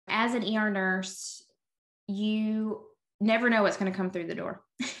as an ER nurse, you never know what's going to come through the door.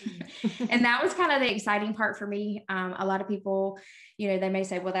 And that was kind of the exciting part for me. A lot of people, they may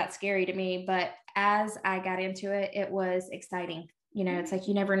say, well, that's scary to me. But as I got into it, it was exciting. It's like,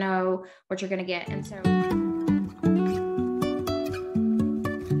 you never know what you're going to get. And so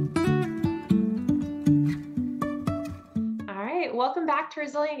welcome back to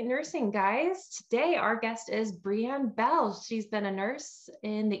Resilient Nursing, guys. Today, our guest is BriAnne Bell. She's been a nurse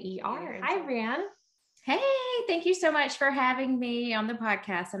in the ER. Hi, BriAnne. Hey, thank you so much for having me on the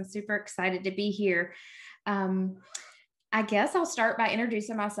podcast. I'm super excited to be here. I guess I'll start by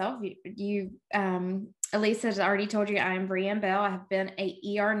introducing myself. Elise has already told you I am BriAnne Bell. I have been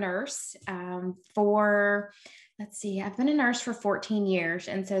a ER nurse I've been a nurse for 14 years.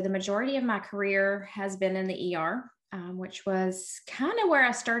 And so the majority of my career has been in the ER. Which was kind of where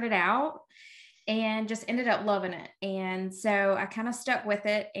I started out and just ended up loving it. And so I kind of stuck with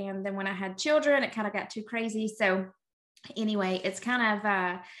it. And then when I had children, it kind of got too crazy. So anyway, it's kind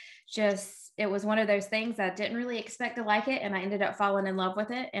of it was one of those things I didn't really expect to like it. And I ended up falling in love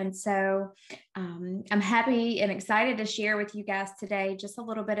with it. And so I'm happy and excited to share with you guys today just a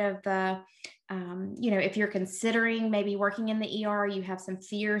little bit of the if you're considering maybe working in the ER, you have some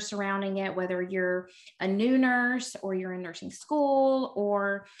fear surrounding it, whether you're a new nurse or you're in nursing school,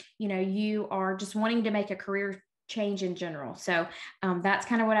 or, you are just wanting to make a career change in general. So that's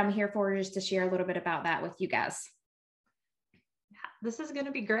kind of what I'm here for, just to share a little bit about that with you guys. This is going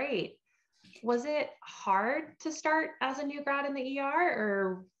to be great. Was it hard to start as a new grad in the ER,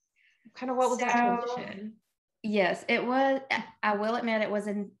 or kind of what was that transition? Yes, it was. I will admit it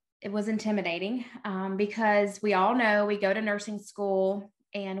was intimidating because we all know we go to nursing school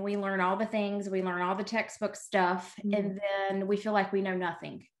and we learn all the things, we learn all the textbook stuff, and then we feel like we know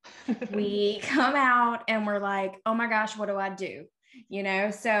nothing. We come out and we're like, oh my gosh, what do I do?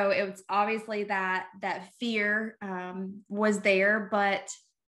 So it was obviously that fear was there, but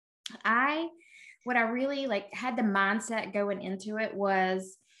what I really had the mindset going into it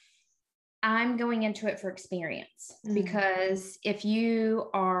was, I'm going into it for experience, because if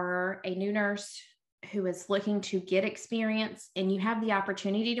you are a new nurse who is looking to get experience and you have the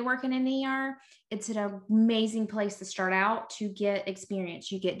opportunity to work in an ER, it's an amazing place to start out to get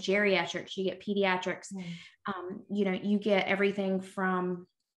experience. You get geriatrics, you get pediatrics, you get everything from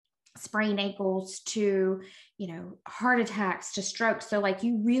sprained ankles to, heart attacks to strokes. So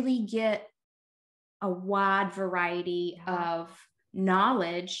you really get a wide variety of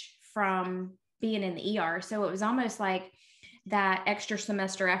knowledge from being in the ER. So it was almost like that extra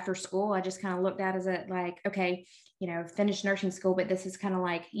semester after school, I just kind of looked at as okay, finish nursing school, but this is kind of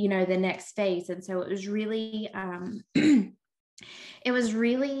the next phase. And so it was really,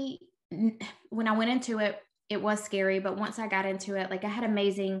 when I went into it, it was scary, but once I got into it, I had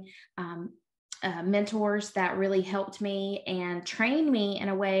amazing, mentors that really helped me and trained me in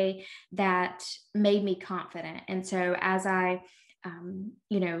a way that made me confident. And so as I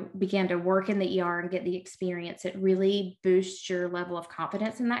began to work in the ER and get the experience, it really boosts your level of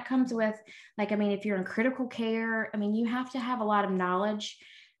confidence. And that comes with, if you're in critical care, you have to have a lot of knowledge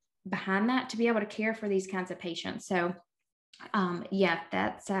behind that to be able to care for these kinds of patients. So,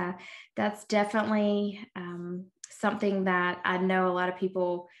 that's definitely something that I know a lot of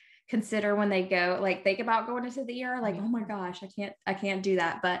people consider when they go, think about going into the ER, oh my gosh, I can't do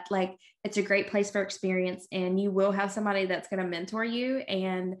that. But it's a great place for experience, and you will have somebody that's going to mentor you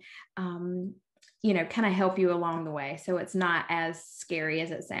and, kind of help you along the way. So it's not as scary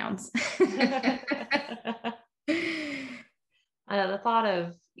as it sounds. The thought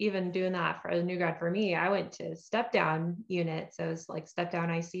of even doing that for a new grad, for me, I went to step down unit. So it's step down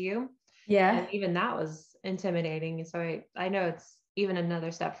ICU. Yeah. And even that was intimidating. So I know it's even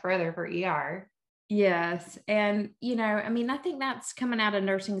another step further for ER. Yes. And, I think that's coming out of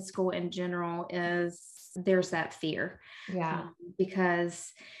nursing school in general, is there's that fear. Yeah.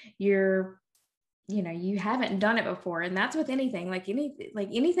 Because you haven't done it before. And that's with anything,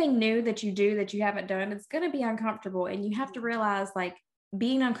 anything new that you do that you haven't done, it's going to be uncomfortable. And you have to realize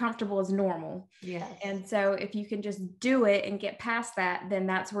being uncomfortable is normal. Yes. And so if you can just do it and get past that, then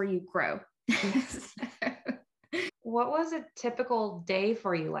that's where you grow. What was a typical day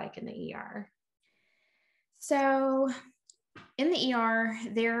for you in the ER? So in the ER,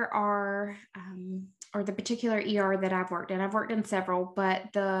 there are, or the particular ER that I've worked in several, but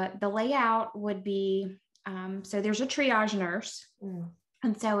the layout would be, so there's a triage nurse.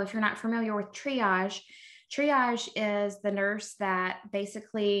 And so if you're not familiar with triage is the nurse that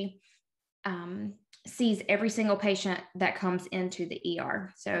basically sees every single patient that comes into the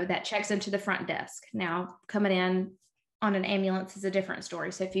ER. So that checks into the front desk. Now coming in, on an ambulance is a different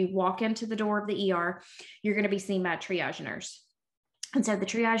story. So if you walk into the door of the ER, you're going to be seen by a triage nurse. And so the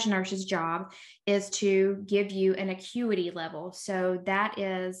triage nurse's job is to give you an acuity level. So that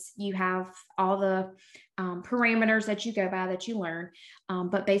is, you have all the parameters that you go by that you learn.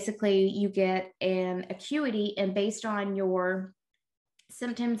 But basically you get an acuity, and based on your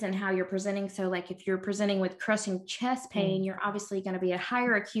symptoms and how you're presenting. So like if you're presenting with crushing chest pain, you're obviously going to be at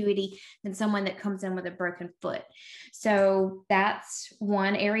higher acuity than someone that comes in with a broken foot. So that's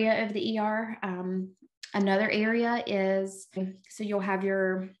one area of the ER. Another area is, so you'll have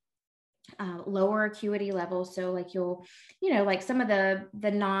your lower acuity level. So like you'll, like some of the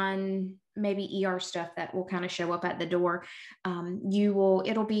non maybe ER stuff that will kind of show up at the door.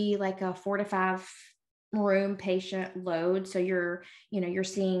 It'll be like a 4 to 5 room patient load. So you're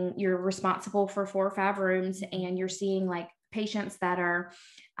responsible for 4 or 5 rooms, and you're seeing like patients that are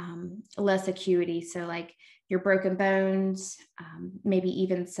less acuity. So like your broken bones, maybe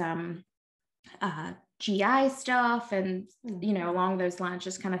even some GI stuff, and along those lines,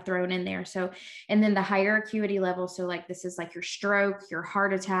 just kind of thrown in there. So, and then the higher acuity level, so like this is like your stroke, your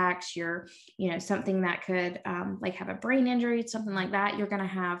heart attacks, your something that could like have a brain injury, something like that, you're going to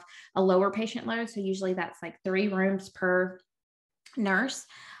have a lower patient load. So usually that's like 3 rooms per nurse.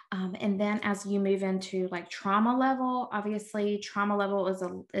 And then as you move into like trauma level, obviously trauma level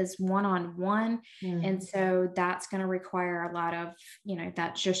is one-on-one. And so that's going to require a lot of,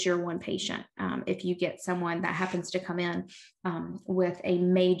 that's just your one patient. If you get someone that happens to come in with a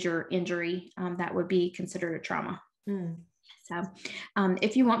major injury, that would be considered a trauma. So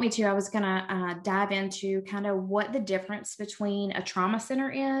if you want me to, I was going to dive into kind of what the difference between a trauma center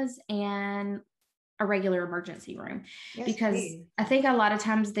is and a regular emergency room. Yes, because please. I think a lot of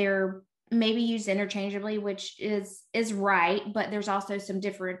times they're maybe used interchangeably, which is right, but there's also some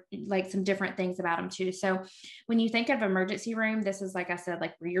different things about them too. So when you think of emergency room, this is, like I said,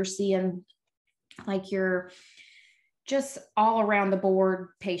 like where you're seeing like your just all around the board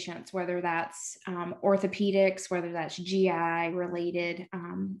patients, whether that's orthopedics, whether that's GI related,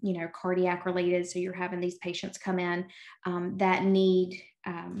 cardiac related. So you're having these patients come in that need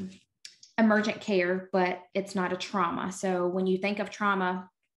emergent care, but it's not a trauma. So when you think of trauma,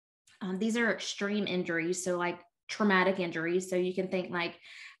 these are extreme injuries. So like traumatic injuries. So you can think like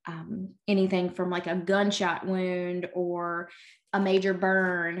anything from like a gunshot wound or a major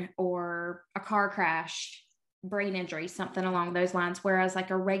burn or a car crash, brain injury, something along those lines. Whereas like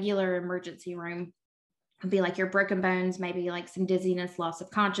a regular emergency room would be like your broken bones, maybe like some dizziness, loss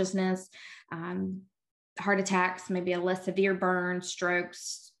of consciousness, heart attacks, maybe a less severe burn,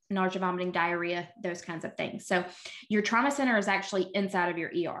 strokes, nausea, vomiting, diarrhea, those kinds of things. So your trauma center is actually inside of your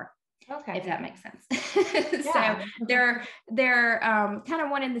ER. Okay. If that makes sense. Yeah. So they're kind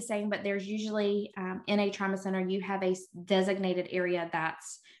of one and the same, but there's usually in a trauma center, you have a designated area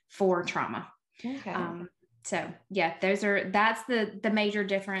that's for trauma. Okay. So yeah, that's the major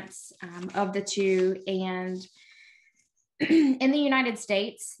difference of the two. And in the United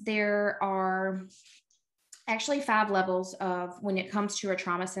States, there are actually 5 levels of when it comes to a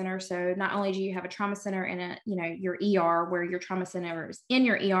trauma center. So not only do you have a trauma center in your ER, where your trauma center is in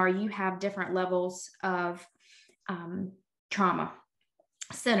your ER, you have different levels of trauma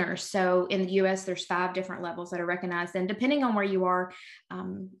centers. So in the US, there's 5 different levels that are recognized. And depending on where you are,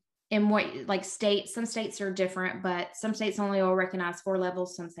 in what like states, some states are different, but some states only will recognize 4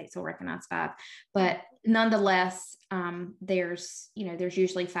 levels. Some states will recognize 5, but nonetheless, there's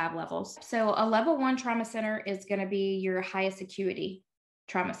usually 5 levels. So a level 1 trauma center is going to be your highest acuity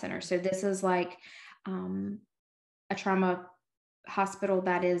trauma center. So this is like a trauma hospital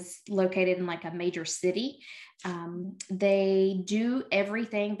that is located in like a major city. They do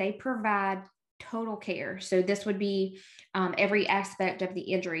everything. They provide total care. So this would be every aspect of the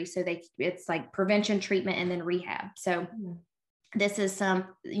injury. So it's like prevention, treatment, and then rehab. So this is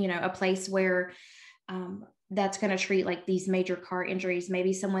a place where that's going to treat like these major car injuries,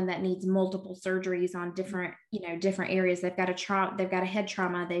 maybe someone that needs multiple surgeries on different areas. They've got a head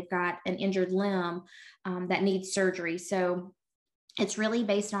trauma. They've got an injured limb that needs surgery. So it's really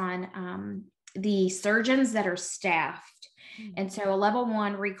based on the surgeons that are staffed. And so a level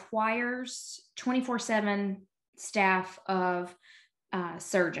 1 requires 24/7 staff of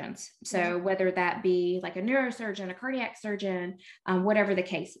surgeons. So whether that be like a neurosurgeon, a cardiac surgeon, whatever the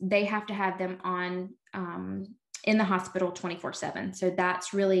case, they have to have them on in the hospital 24/7. So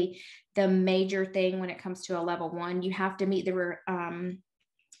that's really the major thing when it comes to a level 1. You have to meet the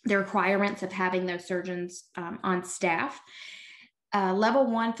requirements of having those surgeons on staff. Level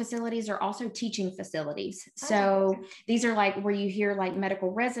 1 facilities are also teaching facilities. So these are like where you hear like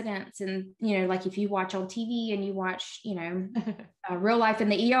medical residents, and, you know, like if you watch on TV and you watch, you know, Real Life in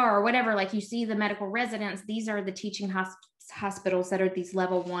the ER or whatever, like you see the medical residents, these are the teaching hospitals that are these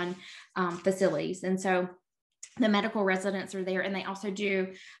level 1 facilities. And so the medical residents are there, and they also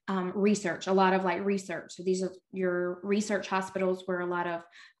do research, a lot of like research. So these are your research hospitals where a lot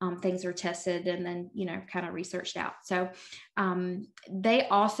of things are tested and then, you know, kind of researched out. So they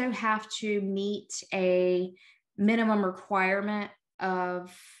also have to meet a minimum requirement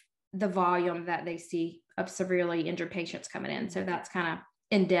of the volume that they see of severely injured patients coming in. So that's kind of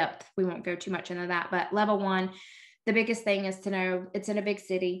in depth. We won't go too much into that, but level 1, the biggest thing is to know it's in a big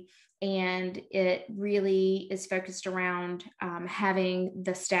city. And it really is focused around having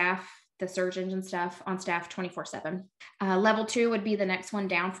the staff, the surgeons and stuff on staff 24/7. Level 2 would be the next one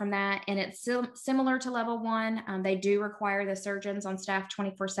down from that. And it's similar to level 1. They do require the surgeons on staff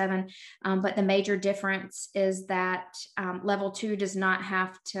 24/7. But the major difference is that level 2 does not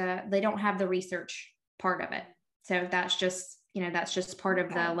have to, they don't have the research part of it. So that's just, you know, that's just part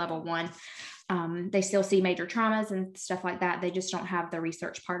of the level 1. They still see major traumas and stuff like that. They just don't have the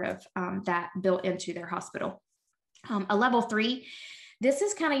research part of that built into their hospital. A level 3, this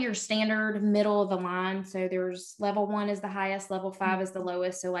is kind of your standard middle of the line. So there's level 1 is the highest, level 5 is the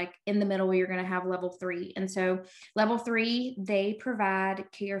lowest. So like in the middle, you're going to have level 3. And so level 3, they provide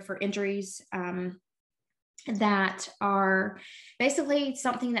care for injuries that are basically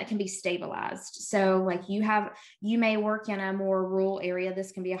something that can be stabilized. So like you may work in a more rural area.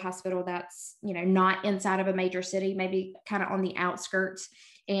 This can be a hospital that's, you know, not inside of a major city, maybe kind of on the outskirts.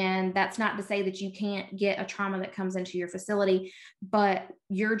 And that's not to say that you can't get a trauma that comes into your facility, but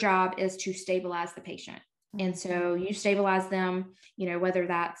your job is to stabilize the patient. And so you stabilize them, you know, whether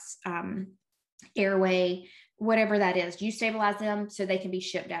that's airway, whatever that is, you stabilize them so they can be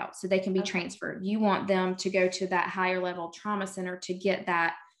shipped out, so they can be transferred. You want them to go to that higher level trauma center to get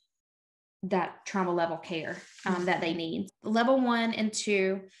that trauma level care that they need. Level 1 and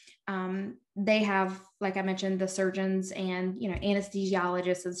 2, they have, like I mentioned, the surgeons and, you know,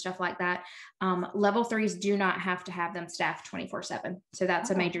 anesthesiologists and stuff like that. Level 3s do not have to have them staffed 24/7. So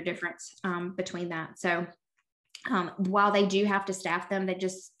that's a major difference between that. So while they do have to staff them, they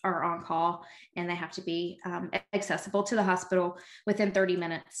just are on call, and they have to be accessible to the hospital within 30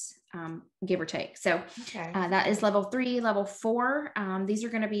 minutes, give or take. So that is level 3. Level 4, these are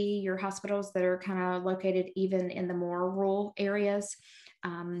going to be your hospitals that are kind of located even in the more rural areas.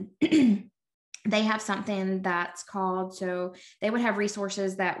 They have something that's called, so they would have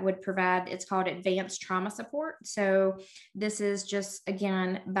resources that would provide, it's called advanced trauma support. So this is just,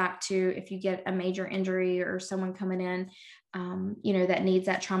 again, back to if you get a major injury or someone coming in, you know, that needs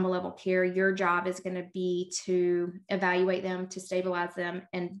that trauma level care, your job is going to be to evaluate them, to stabilize them,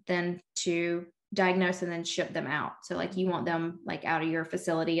 and then to diagnose and then ship them out. So like you want them like out of your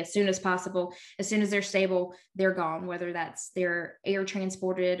facility as soon as possible. As soon as they're stable, they're gone, whether that's they're air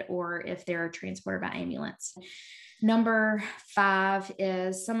transported or if they're transported by ambulance. Number 5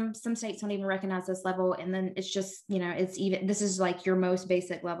 is some states don't even recognize this level. And then it's just, you know, it's even, this is like your most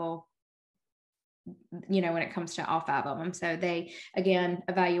basic level, you know, when it comes to all 5 of them. So they, again,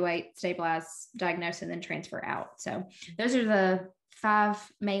 evaluate, stabilize, diagnose, and then transfer out. So those are the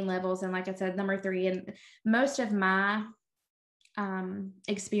 5 main levels. And like I said, number 3, and most of my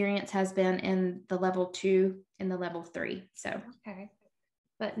experience has been in the level 2 and the level 3. So,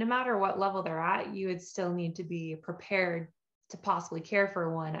 but no matter what level they're at, you would still need to be prepared to possibly care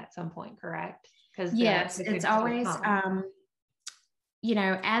for one at some point, correct? Because yes, it's always, you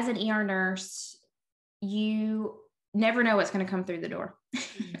know, as an ER nurse, you never know what's going to come through the door.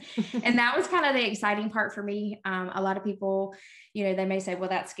 And that was kind of the exciting part for me. A lot of people, you know, they may say, well,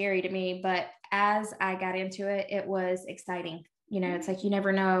 that's scary to me, but as I got into it, it was exciting. You know, it's like, you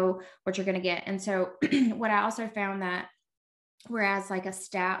never know what you're going to get. And so what I also found that whereas like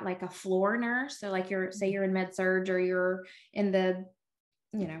like a floor nurse, so like say you're in med surg or you're in the,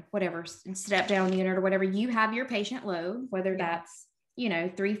 you know, whatever, step down unit or whatever, you have your patient load, whether that's, you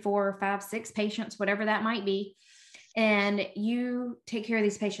know, 3, 4, 5, 6 patients, whatever that might be. And you take care of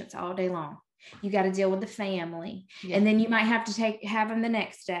these patients all day long. You got to deal with the family. And then you might have to have them the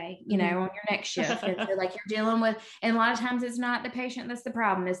next day, you know, on your next shift. And so like you're dealing with, and a lot of times it's not the patient that's the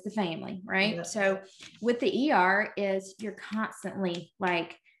problem, it's the family, right? So with the ER is you're constantly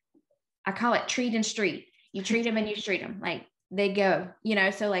like, I call it treat and street. You treat them and you street them, like they go, you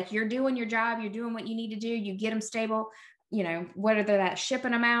know, so like you're doing your job, you're doing what you need to do, you get them stable, you know, whether that's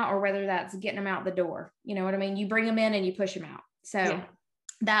shipping them out or whether that's getting them out the door, you know what I mean? You bring them in and you push them out. So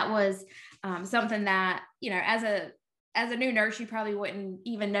that was something that, you know, as a as a new nurse, you probably wouldn't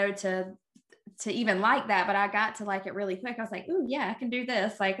even know to even like that, but I got to like it really quick. I was like, oh yeah, I can do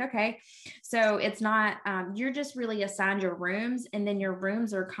this. Like, okay. So it's not, you're just really assigned your rooms, and then your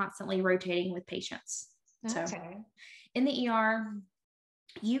rooms are constantly rotating with patients. Okay. So in the ER,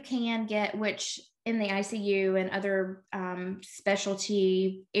 you can get, which in the ICU and other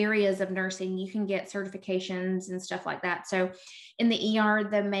specialty areas of nursing, you can get certifications and stuff like that. So in the ER,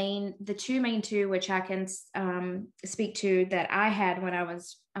 the two main two, which I can speak to that I had when I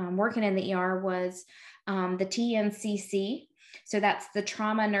was working in the ER, was the TNCC. So that's the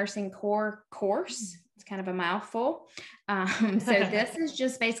Trauma Nursing Core course. It's kind of a mouthful. So this is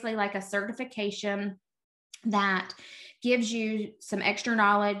just basically like a certification that gives you some extra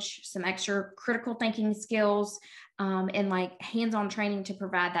knowledge, some extra critical thinking skills, and like hands-on training to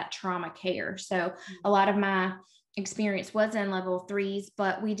provide that trauma care. So a lot of my experience was in level 3s,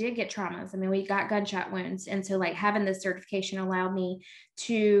 but we did get traumas. I mean, we got gunshot wounds. And so like having this certification allowed me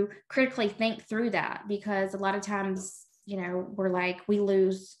to critically think through that, because a lot of times, we're like, we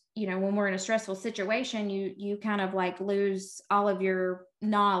lose, when we're in a stressful situation, you kind of like lose all of your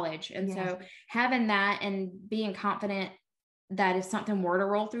knowledge. And so having that and being confident that if something were to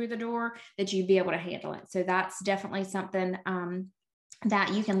roll through the door, that you'd be able to handle it. So that's definitely something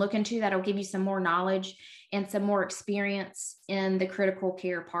that you can look into, that'll give you some more knowledge and some more experience in the critical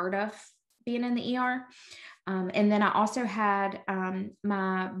care part of being in the ER. And then I also had I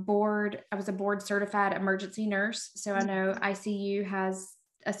was a board certified emergency nurse. So I know ICU has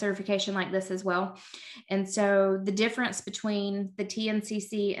a certification like this as well. And so the difference between the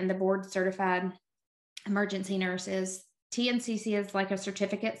TNCC and the board certified emergency nurse is TNCC is like a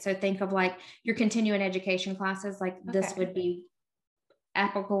certificate. So think of like your continuing education classes, like this would be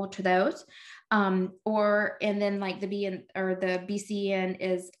applicable to those. And then like the BCN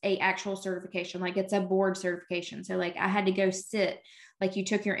is a actual certification, like it's a board certification. So like I had to go sit, like you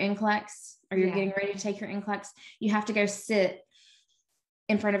took your NCLEX or you're getting ready to take your NCLEX, you have to go sit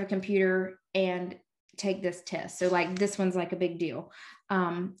in front of a computer and take this test. So like this one's like a big deal.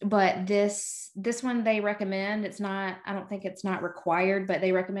 But this one they recommend, I don't think it's not required, but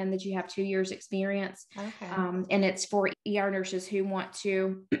they recommend that you have 2 years experience. And it's for ER nurses who want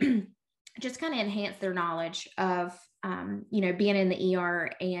to just kind of enhance their knowledge of, being in the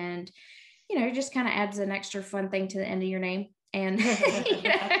ER, and, just kind of adds an extra fun thing to the end of your name. And,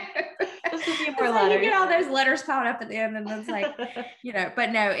 Just a few more letters. You get all those letters piled up at the end, and it's like,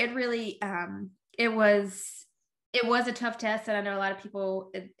 but no, it really, it was a tough test. And I know a lot of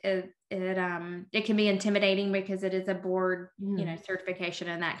people, it can be intimidating because it is a board, certification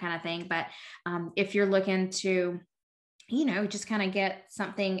and that kind of thing. But if you're looking to, just kind of get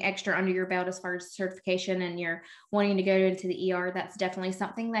something extra under your belt as far as certification, and you're wanting to go into the ER, that's definitely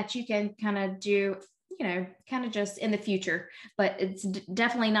something that you can kind of do, kind of just in the future, but it's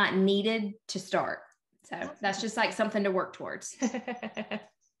definitely not needed to start. So that's just like something to work towards.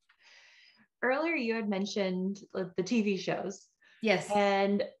 Earlier, you had mentioned the TV shows. Yes.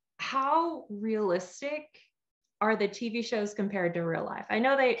 And how realistic are the TV shows compared to real life? I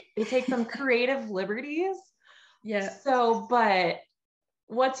know they take some creative liberties. Yeah. So, but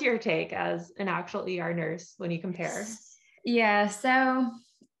what's your take as an actual ER nurse when you compare? Yeah. So,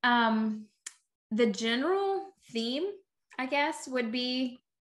 the general theme, I guess, would be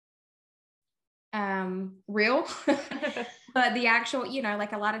real. But the actual,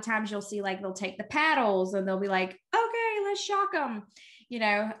 like a lot of times you'll see like they'll take the paddles and they'll be like, okay, let's shock them.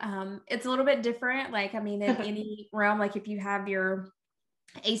 It's a little bit different. Like, I mean, in any realm, like if you have your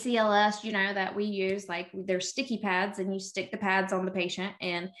ACLS, that we use, like there's sticky pads and you stick the pads on the patient,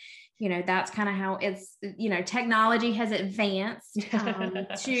 and that's kind of how it's, technology has advanced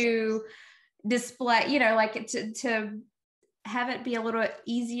to display, like to have it be a little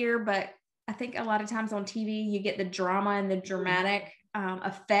easier. But I think a lot of times on TV, you get the drama and the dramatic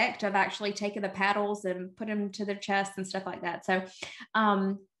effect of actually taking the paddles and put them to their chest and stuff like that. So,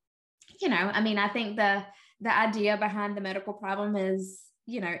 I mean, I think the idea behind the medical problem is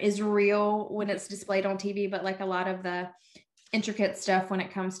real when it's displayed on TV, but like a lot of the intricate stuff when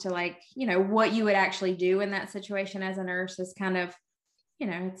it comes to like, what you would actually do in that situation as a nurse is kind of,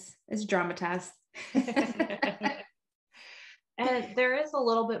 it's dramatized. And there is a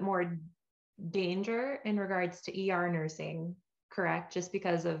little bit more danger in regards to ER nursing, correct? Just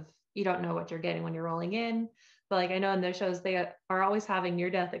because of, you don't know what you're getting when you're rolling in. But like, I know in those shows, they are always having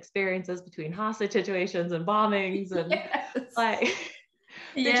near-death experiences between hostage situations and bombings. And like,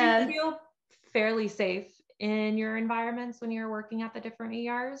 did you feel fairly safe in your environments when you're working at the different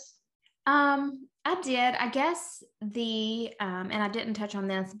ERs? I did, I guess and I didn't touch on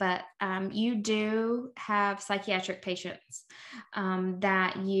this, but you do have psychiatric patients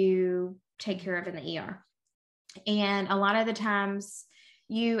that you take care of in the ER. And a lot of the times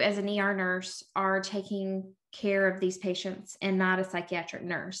you as an ER nurse are taking care of these patients and not a psychiatric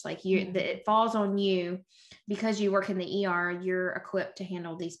nurse. Like it falls on you because you work in the ER, you're equipped to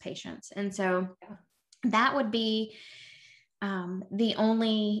handle these patients. And so that would be the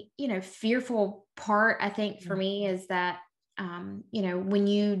only, fearful part, I think, for me is that, when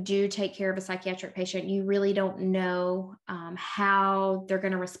you do take care of a psychiatric patient, you really don't know how they're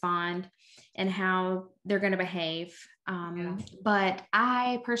going to respond and how they're going to behave. But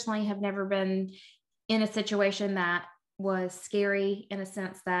I personally have never been in a situation that was scary in a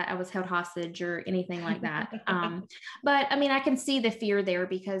sense that I was held hostage or anything like that. But I mean, I can see the fear there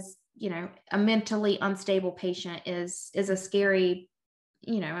because, a mentally unstable patient is a scary,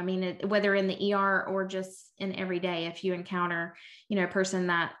 whether in the ER or just in every day, if you encounter, a person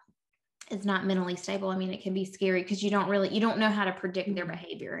that is not mentally stable, I mean, it can be scary because you don't know how to predict their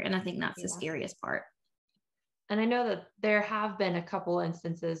behavior. And I think that's the scariest part. And I know that there have been a couple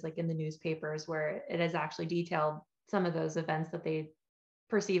instances like in the newspapers where it has actually detailed some of those events that they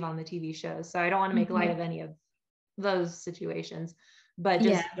perceive on the TV shows. So I don't want to make light of any of those situations, but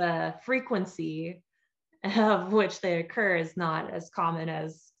just the frequency of which they occur is not as common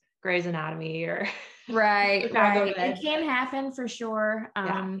as Grey's Anatomy or right. It can happen for sure.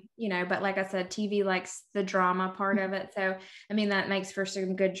 But like I said, TV likes the drama part of it. So, I mean, that makes for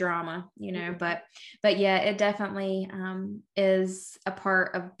some good drama, but yeah, it definitely is a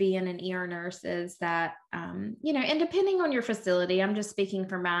part of being an ER nurse is that, and depending on your facility, I'm just speaking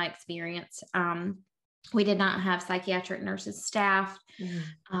from my experience. We did not have psychiatric nurses staffed.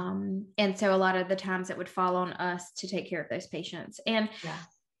 And so a lot of the times it would fall on us to take care of those patients. And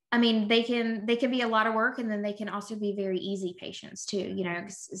I mean, they can be a lot of work, and then they can also be very easy patients too,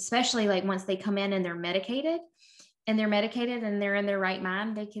 especially like once they come in and they're medicated and they're in their right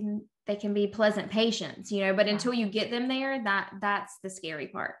mind, they can be pleasant patients, but until you get them there, that's the scary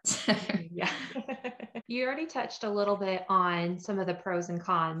part. You already touched a little bit on some of the pros and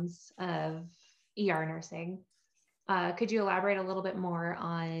cons of ER nursing. Could you elaborate a little bit more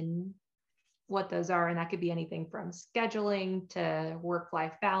on what those are? And that could be anything from scheduling to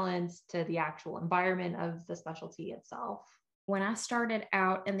work-life balance to the actual environment of the specialty itself. When I started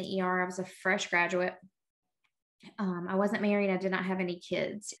out in the ER, I was a fresh graduate. I wasn't married. I did not have any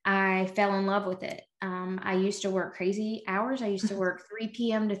kids. I fell in love with it. I used to work crazy hours. I used to work 3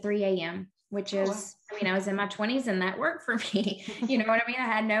 p.m. to 3 a.m., which is, I was in my 20s and that worked for me. You know what I mean? I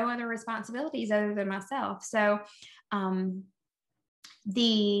had no other responsibilities other than myself. So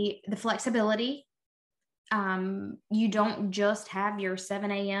the flexibility, you don't just have your 7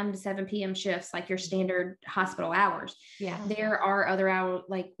 a.m. to 7 p.m. shifts, like your standard hospital hours. There are other hours,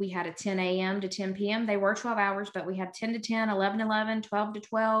 like we had a 10 a.m. to 10 p.m. They were 12 hours, but we had 10 to 10, 11 to 11, 12 to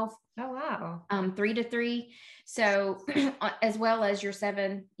 12. Oh, wow. 3 to 3. So as well as your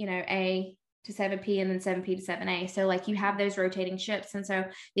 7, A to 7 p and then 7 p to 7 a. So like you have those rotating shifts. And so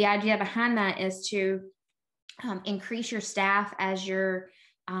the idea behind that is to increase your staff as your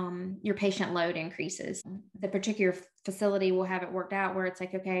patient load increases. The particular facility will have it worked out where it's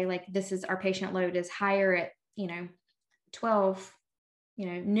like, okay, like this is our patient load is higher at, 12,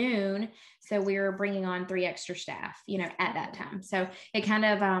 noon. So we're bringing on 3 extra staff, at that time. So it kind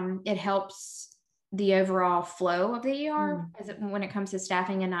of, it helps the overall flow of the ER when it comes to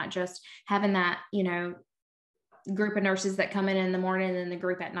staffing and not just having that, group of nurses that come in the morning and the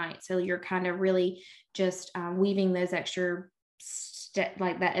group at night. So you're kind of really just weaving those extra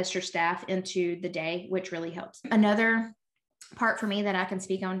like that extra staff into the day, which really helps. Another part for me that I can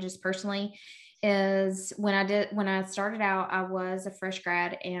speak on just personally is when I started out, I was a fresh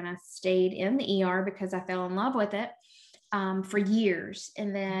grad and I stayed in the ER because I fell in love with it for years.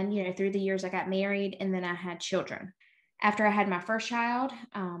 And then, through the years I got married and then I had children. After I had my first child,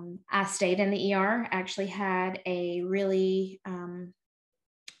 I stayed in the ER. I actually had a really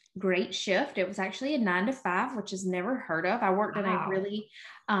great shift. It was actually a 9 to 5, which is never heard of. I worked in a really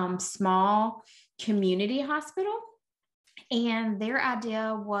small community hospital, and their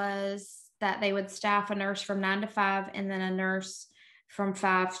idea was that they would staff a nurse from 9 to 5 and then a nurse from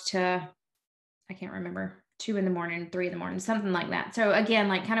 5 to, I can't remember, 2 in the morning, 3 in the morning, something like that. So again,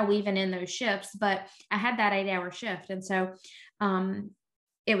 like kind of weaving in those shifts, but I had that 8-hour shift. And so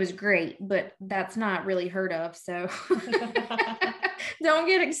it was great, but that's not really heard of. So don't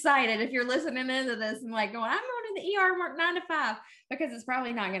get excited if you're listening into this and like going, I'm going to the ER and work 9 to 5, because it's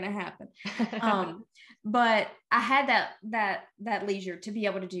probably not going to happen. But I had that leisure to be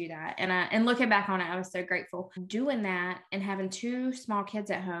able to do that. And looking back on it, I was so grateful doing that and having 2 small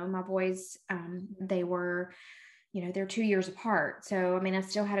kids at home. My boys, they were, they're 2 years apart. So, I mean, I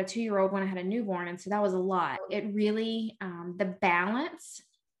still had a 2-year-old when I had a newborn. And so that was a lot. It really, the balance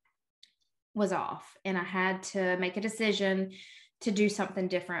was off, and I had to make a decision to do something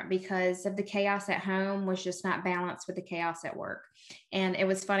different because of the chaos at home was just not balanced with the chaos at work. And it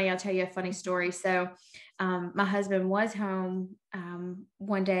was funny. I'll tell you a funny story. So my husband was home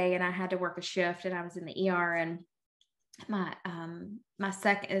one day, and I had to work a shift, and I was in the ER, and my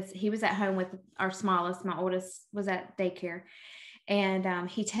second, he was at home with our smallest. My oldest was at daycare, and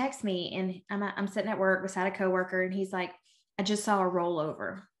he texts me, and I'm sitting at work beside a coworker, and he's like, I just saw a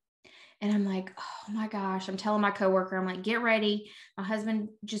rollover. And I'm like, oh my gosh, I'm telling my coworker, I'm like, get ready. My husband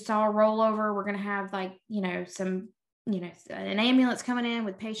just saw a rollover. We're going to have some, an ambulance coming in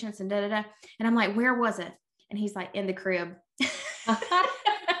with patients and And I'm like, where was it? And he's like, in the crib.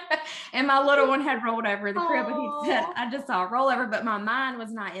 And my little one had rolled over the crib, and he said, I just saw a rollover, but my mind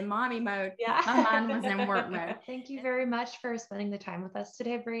was not in mommy mode. Yeah. My mind was in work mode. Thank you very much for spending the time with us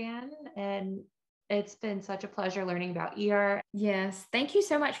today, BriAnne. And it's been such a pleasure learning about ER. Yes. Thank you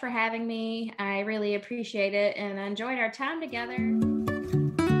so much for having me. I really appreciate it, and I enjoyed our time together.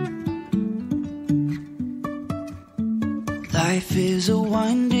 Life is a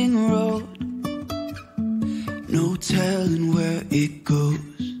winding road, no telling where it goes.